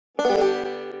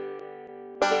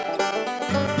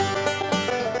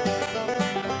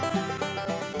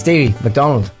Stevie,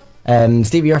 McDonnell.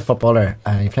 Stevie, you're a footballer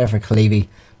and you play for Killeavy,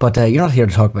 but you're not here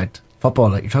to talk about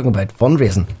football. You're talking about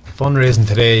fundraising. Fundraising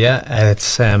today, yeah.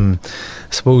 It's I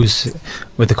suppose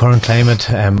with the current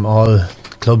climate, all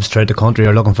clubs throughout the country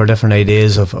are looking for different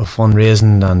ideas of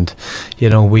fundraising, and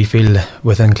we feel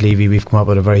within Killeavy we've come up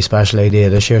with a very special idea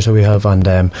this year, so we have, and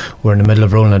we're in the middle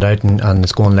of rolling it out, and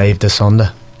it's going live this Sunday.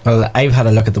 Well, I've had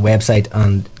a look at the website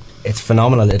and it's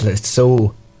phenomenal. It's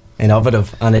so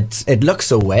innovative and it looks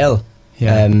so well.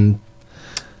 Yeah.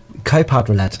 Cowpat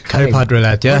Roulette. Cowpat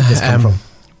Roulette, yeah. Where did this come from?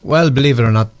 Well, believe it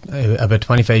or not, about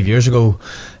 25 years ago,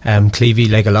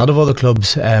 Killeavy, like a lot of other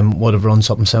clubs, would have run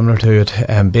something similar to it.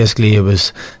 Basically, it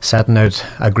was setting out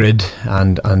a grid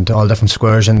and all different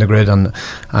squares in the grid, and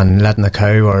letting a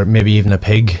cow or maybe even a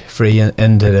pig free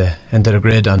into the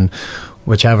grid, and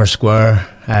whichever square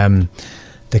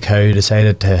the cow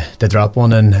decided to drop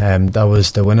one in, that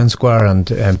was the winning square, and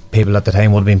people at the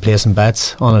time would have been placing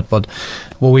bets on it. But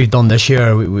what we've done this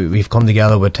year, we've come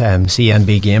together with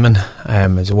CNB Gaming.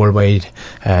 It's a worldwide,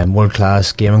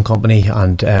 world-class gaming company,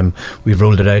 and we've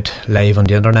rolled it out live on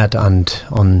the internet, and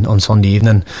on Sunday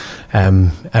evening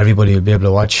everybody will be able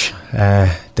to watch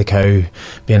the cow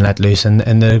being let loose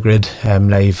in the grid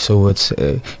live. So it's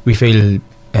we feel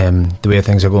the way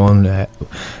things are going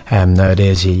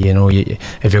nowadays,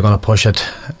 if you're going to push it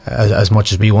as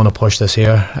much as we want to push this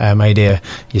here idea,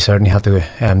 you certainly have to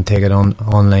take it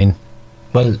online.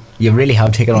 Well, you really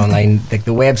have taken it online. Like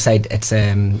the website, it's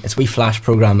a wee flash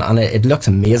program, and it looks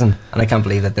amazing, and I can't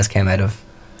believe that this came out of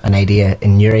an idea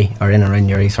in Newry, or in and around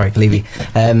Newry, sorry, Killeavy.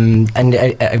 And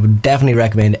I would definitely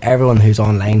recommend everyone who's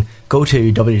online go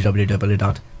to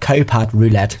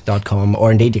www.cowpatroulette.com,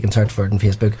 or indeed you can search for it on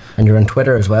Facebook, and you're on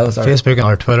Twitter as well. Facebook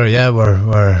or Twitter, yeah.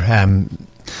 We're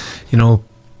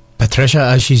Patricia,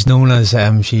 as she's known as,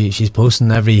 she's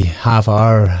posting every half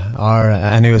hour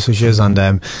anyway, so she is,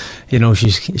 and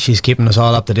she's keeping us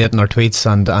all up to date in her tweets,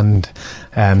 and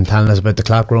telling us about the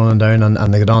clock rolling down,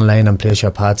 and they get online and place your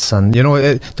pats, and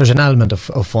there's an element of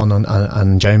fun and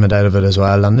enjoyment out of it as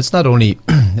well. And it's not only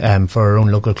for our own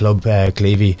local club,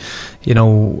 Killeavy.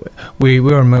 We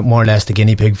were more or less the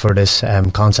guinea pig for this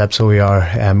concept, so we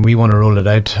are. We want to roll it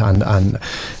out, and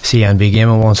CNB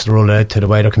Gaming wants to roll it out to the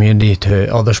wider community, to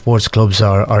other sports clubs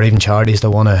or even charities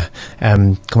that want to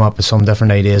come up with some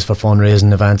different ideas for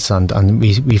fundraising events, and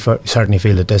we certainly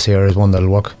feel that this year is one that'll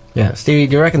work. Yeah, Stevie,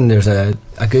 do you reckon there's a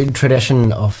good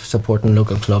tradition of supporting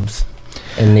local clubs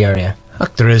in the area?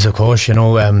 There is, of course.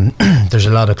 There's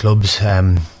a lot of clubs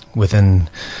within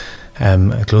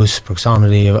a close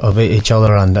proximity of each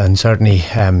other, and certainly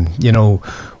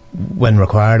when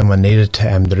required and when needed,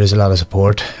 there is a lot of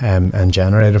support and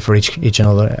generated for each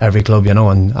and every club,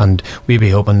 and we'd be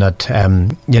hoping that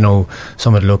some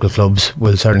of the local clubs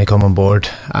will certainly come on board,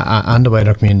 and the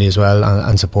wider community as well,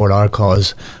 and support our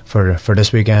cause for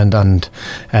this weekend, and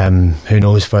who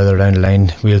knows, further down the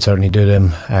line we'll certainly do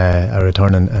them a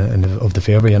return of the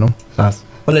favour.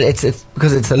 Well, it's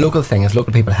because it's a local thing. It's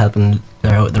local people helping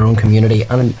their own community,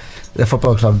 and the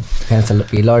football club tends to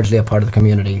be largely a part of the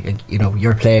community.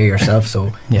 You're a player yourself,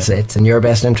 so yeah. It's in your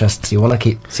best interests. You want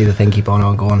to see the thing keep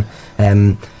on going.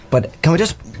 But can we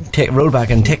just roll back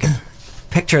and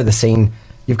picture the scene?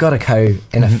 You've got a cow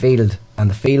in a field, and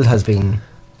the field has been.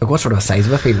 What sort of a size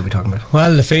of a field are we talking about?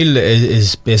 Well, the field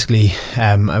is basically,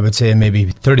 I would say, maybe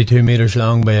 32 metres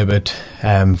long by about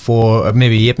 4,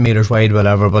 maybe 8 metres wide,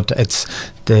 whatever. But it's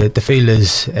the field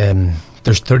is.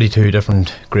 There's 32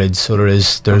 different grids, so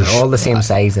there's all the same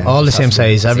size. All the same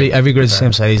size. Every grid's the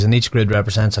same size, and each grid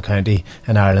represents a county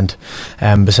in Ireland.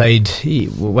 Beside,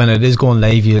 when it is going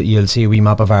live, you'll see a wee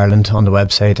map of Ireland on the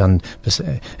website, and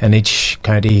in each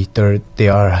county there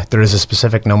is a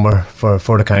specific number for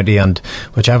the county, and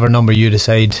whichever number you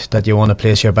decide that you want to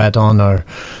place your bet on, or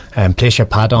place your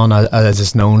pat on, as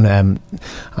it's known,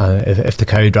 if the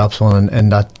cow drops one in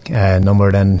that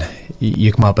number, then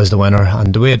you come up as the winner.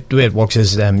 And the way it works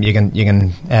is you can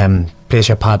place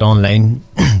your pat online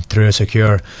through a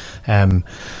secure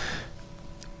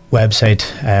website,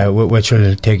 which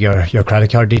will take your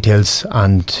credit card details,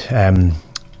 and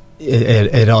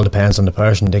it all depends on the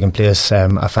person. They can place a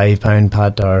 £5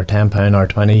 pat, or £10 or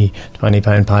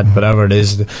 £20 pat, whatever it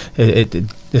is.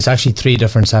 It's actually 3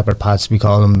 different separate pats, we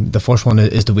call them. The first one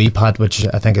is the wee pat, which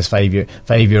I think is €5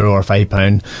 or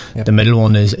 £5. Yep. The middle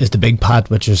one is the big pat,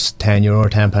 which is €10 or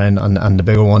 £10, and the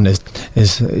bigger one is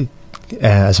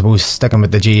I suppose sticking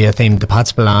with the GA theme, the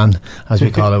Pats Plan, as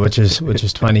we call it, which is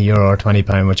 €20 or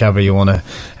 £20, whichever you want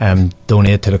to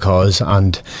donate to the cause.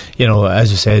 And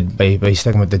as you said, by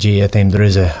sticking with the GA theme, there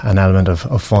is an element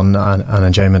of fun and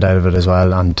enjoyment out of it as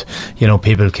well. And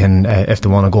people can, if they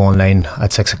want to go online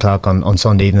at 6 o'clock on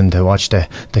Sunday evening to watch the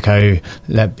cow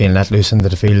being let loose into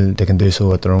the field, they can do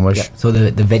so at their own wish. Yeah. So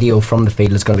the video from the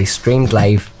field is going to be streamed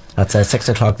live. That's 6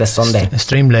 o'clock this Sunday.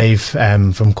 Streamed live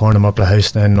from Cornamuckla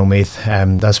House down in Omeath.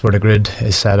 That's where the grid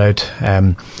is set out.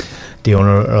 The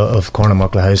owner of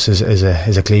Cornamuckla House is a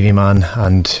Killeavy man,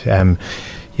 and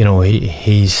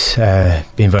he's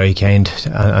been very kind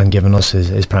and given us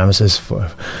his premises for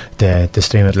the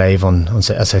stream it live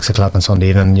at 6 o'clock on Sunday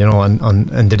evening. On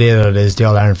the day that it is the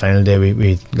All-Ireland final day,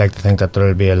 we like to think that there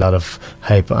will be a lot of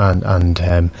hype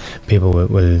and people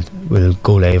will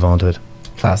go live onto it.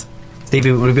 Class.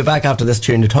 Stevie, we'll be back after this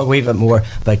tune to talk a wee bit more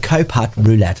about Cowpat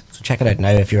Roulette. So check it out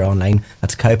now if you're online.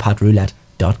 That's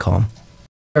cowpatroulette.com.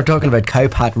 We're talking about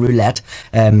Cowpat Roulette.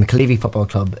 Killeavy Football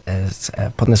Club is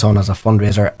putting this on as a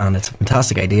fundraiser, and it's a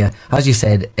fantastic idea. As you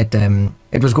said,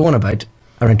 it was going about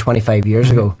around 25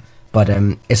 years ago, but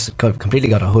it's completely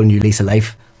got a whole new lease of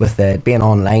life with being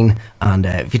online. And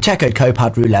if you check out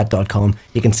cowpatroulette.com,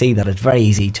 you can see that it's very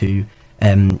easy to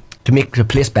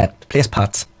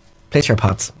place your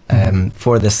pats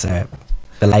for this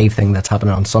the live thing that's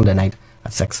happening on Sunday night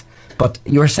at 6. But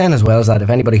you were saying as well is that if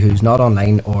anybody who's not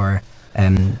online or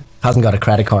hasn't got a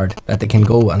credit card, that they can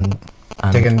go and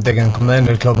they can come down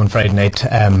to the club on Friday night.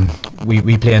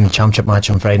 We play in a championship match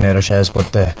on Friday night ourselves,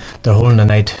 but they're holding a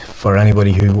night for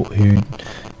anybody who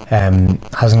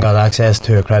hasn't got access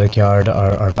to a credit card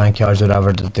or bank cards or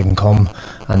whatever, that they can come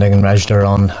and they can register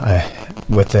on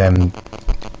with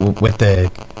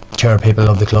the chair people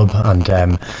of the club and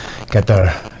get their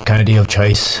county of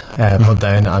choice put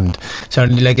down. And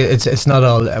certainly, it's not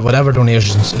all, whatever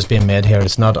donations is being made here,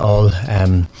 it's not all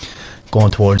going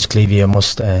towards Killeavy. I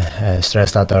must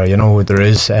stress that there. There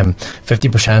is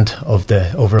 50% of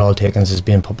the overall takings is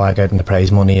being put back out in the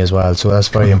prize money as well, so that's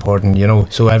very important.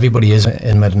 So everybody is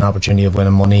in with an opportunity of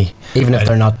winning money, even if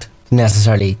they're not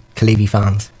necessarily Killeavy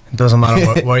fans. It doesn't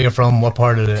matter where you're from, what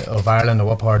part of Ireland or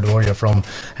what part of the world you're from.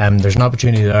 There's an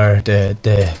opportunity there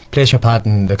to place your pat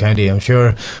in the county. I'm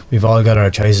sure we've all got our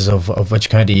choices of which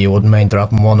county you wouldn't mind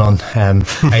dropping one on.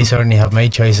 I certainly have my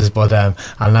choices, but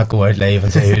I'll not go out live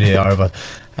and say who they are. But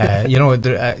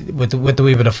with the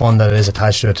wee bit of fun that is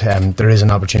attached to it, there is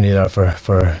an opportunity there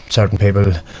for certain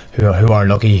people who are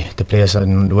lucky to place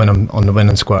and win on the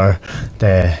winning square.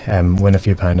 They win a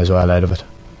few £, as well out of it.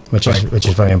 Which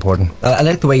is very important. I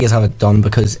like the way you have it done,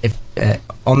 because if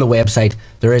on the website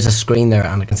there is a screen there,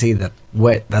 and I can see that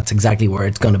that's exactly where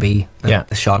it's going to be. Yeah.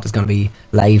 The shot is going to be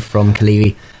live from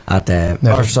Killeavy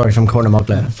from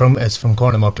Cornamuckla. It's from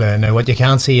Cornamuckla. Now, what you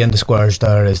can't see in the squares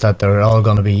there is that they're all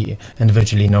going to be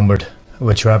individually numbered,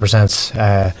 which represents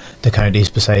the counties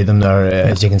beside them there,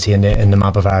 as you can see in the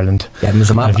map of Ireland. Yeah,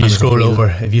 there's a map. If you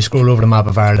scroll over the map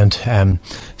of Ireland,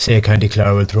 say County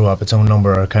Clare will throw up its own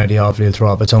number, or County Offaly will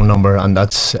throw up its own number, and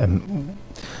that's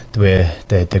the way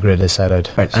the grid is set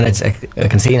out. Right, and I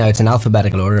can see now it's in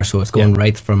alphabetical order, so it's going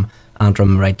right from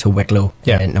Antrim right to Wicklow,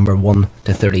 number 1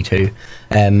 to 32.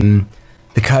 The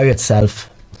cow itself,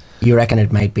 you reckon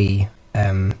it might be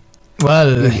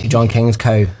John King's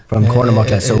cow from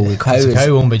Cornamuckla. So the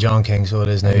cow won't be John King, so it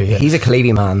is now. He's a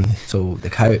Killeavy man, so the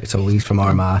cow. So he's from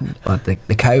Armagh, but the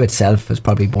cow itself was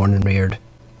probably born and reared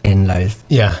in Louth.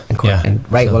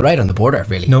 Right on the border,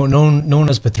 really. Known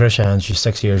as Patricia, and she's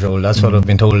 6 years old. That's what I've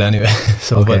been told anyway.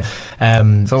 So, okay.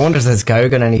 So I wonder, has this cow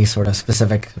got any sort of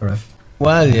specific sort of?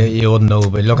 Well, you wouldn't know,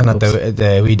 but looking at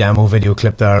the wee demo video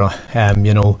clip there,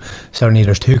 certainly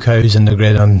there's 2 cows in the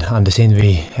grid, and they seem to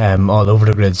be all over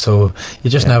the grid, so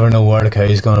you just never know where the cow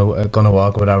is gonna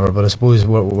walk or whatever. But I suppose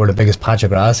where the biggest patch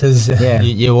of grass is,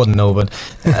 you wouldn't know. But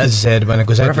as I said, when it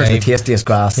goes out live, the tastiest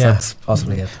grass, that's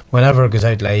possibly it. Whenever it goes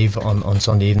out live on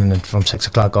Sunday evening from 6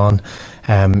 o'clock on,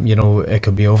 it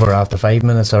could be over after 5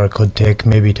 minutes, or it could take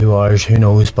maybe 2 hours, who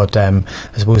knows. But I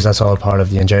suppose that's all part of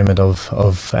the enjoyment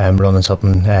of running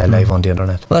something live on the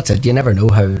internet. Well, that's it. You never know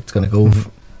how it's going to go.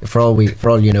 For all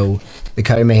you know, the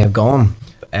cow may have gone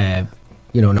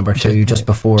number 2 just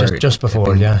before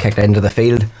kicked into the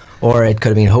field, or it could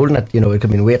have been holding it, it could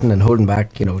have been waiting and holding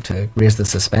back, to raise the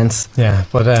suspense. Yeah,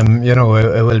 but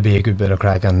it will be a good bit of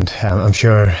crack, and I'm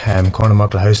sure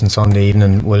Cornamuckla House on Sunday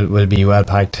evening will be well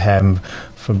packed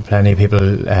for plenty of people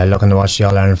looking to watch the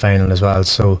All-Ireland final as well,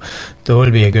 so there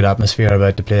will be a good atmosphere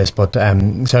about the place. But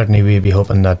certainly we'll be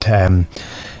hoping that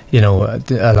you know,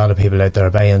 a lot of people out there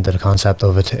buy into the concept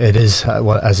of it. It is,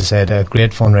 as I said, a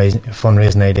great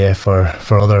fundraising idea for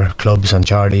other clubs and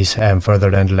charities further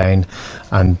down the line.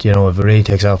 And you know, if it really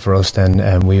takes off for us,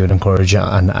 then we would encourage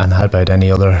and help out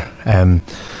any other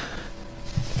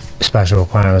special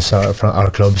requirements for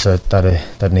our clubs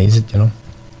that needs it. You know,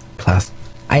 class.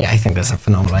 I think that's a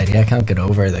phenomenal idea. I can't get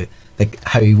over the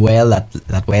how well that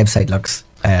website looks.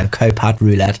 Cowpat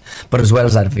Roulette, but as well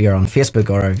as that, if you're on Facebook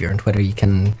or if you're on Twitter, you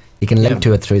can link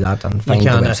to it through that and find the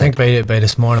website. I think by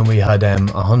this morning we had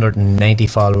 190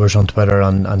 followers on Twitter,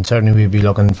 and certainly we'd be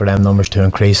looking for them numbers to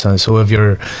increase. And so if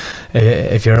you're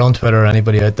on Twitter,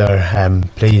 anybody out there,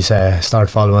 please start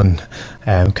following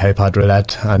Cowpat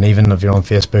Roulette, and even if you're on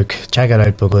Facebook, check it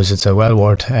out, because it's a well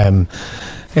worth.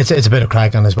 It's a bit of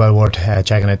crack, and it's well worth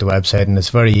checking out the website, and it's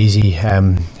very easy.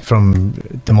 From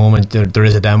the moment there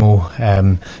is a demo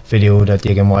video that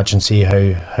you can watch and see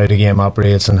how the game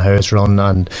operates and how it's run,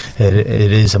 and it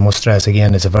is, I must stress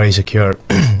again, it's a very secure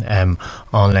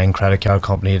online credit card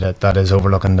company that is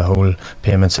overlooking the whole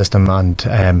payment system,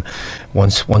 and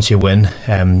once you win,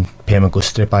 payment goes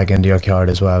straight back into your card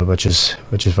as well, which is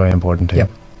very important too.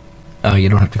 Yep. Oh, you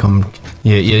don't have to come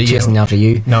chasing after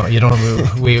you. No, you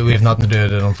don't. We have nothing to do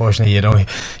with it. Unfortunately,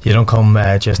 you don't come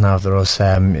chasing after us.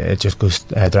 It just goes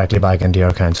directly back into your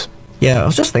accounts. Yeah, I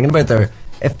was just thinking about there.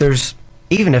 If there's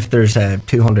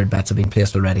 200 bets have been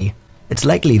placed already, it's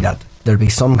likely that there'll be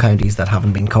some counties that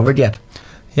haven't been covered yet.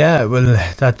 Yeah, well,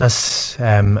 that's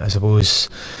I suppose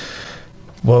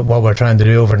what we're trying to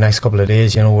do over the next couple of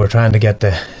days. You know, we're trying to get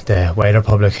the wider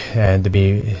public to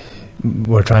be.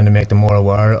 We're trying to make them more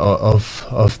aware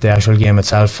of the actual game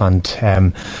itself,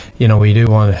 and you know, we do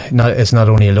want it's not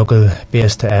only a local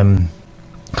based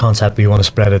concept. We want to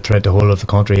spread it throughout the whole of the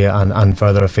country and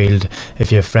further afield.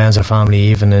 If you have friends or family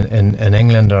even in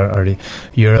England or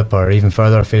Europe, or even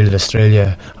further afield,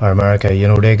 Australia or America, you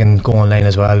know, they can go online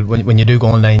as well. When you do go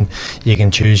online, you can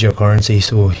choose your currency,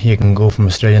 so you can go from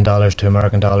Australian dollars to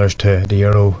American dollars to the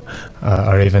euro,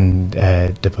 or even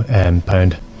the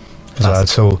pound. Well.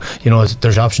 So you know,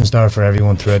 there's options there for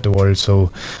everyone throughout the world, so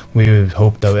we would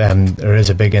hope that there is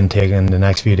a big intake in the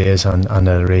next few days, and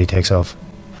that it really takes off.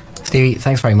 Stevie,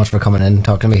 thanks very much for coming in and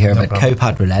talking to me here about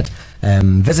Cowpat Roulette.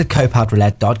 Visit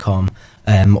cowpatroulette.com,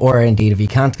 or indeed, if you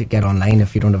can't get online,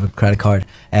 if you don't have a credit card,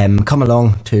 come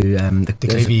along to the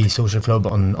Killeavy Social Club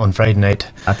on Friday night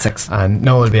at 6. And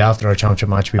no, it'll be after our championship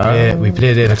match. We play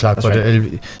at 8 o'clock, but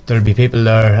right. There'll be people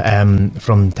there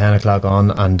from 10 o'clock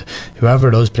on, and whoever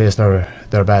does place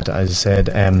their bet, as I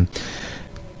said,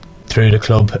 through the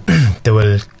club, they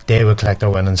will collect their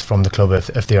winnings from the club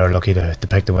if they are lucky to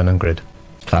pick the winning grid.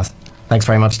 Class. Thanks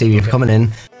very much, Stevie, for coming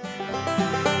in.